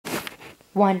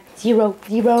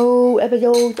100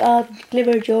 episodes of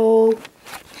Cliffherd Show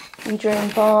featuring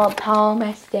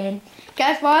Pawlmeston.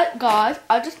 Guess what, guys?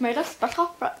 I just made a special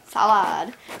fruit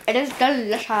salad. It is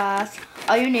delicious.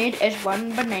 All you need is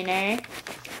one banana,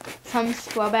 some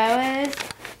strawberries,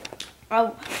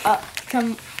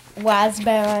 some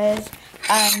raspberries,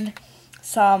 and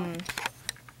some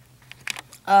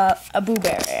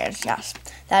blueberries. Yes,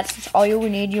 that's all you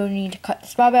need. You need to cut the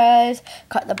strawberries,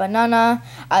 cut the banana,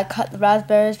 I cut the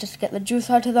raspberries just to get the juice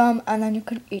out of them, and then you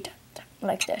can eat it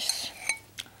like this.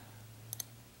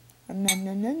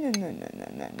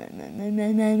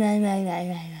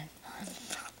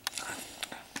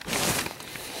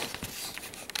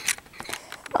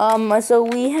 So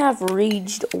we have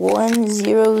reached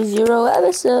 100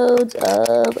 episodes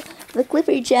of the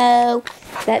Cliffherd Show.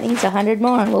 That means 100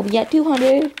 more and we'll be at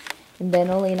 200. And then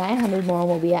only 900 more and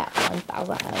we'll be at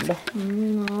 1,000.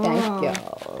 Thank you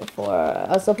for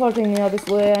supporting me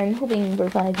obviously and hoping for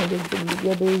 500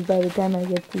 videos by the time I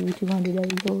get to 200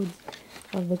 episodes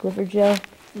of the Cliffherd Show.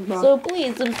 So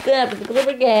please subscribe to the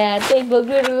Cliffherd Cat, Facebook,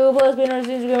 Twitter, Google+, Pinterest,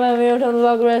 Instagram, video, tell the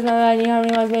vlog,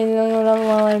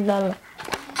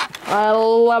 I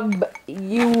love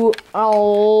you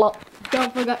all.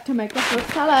 Don't forget to make the fruit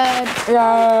salad.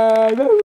 Yeah.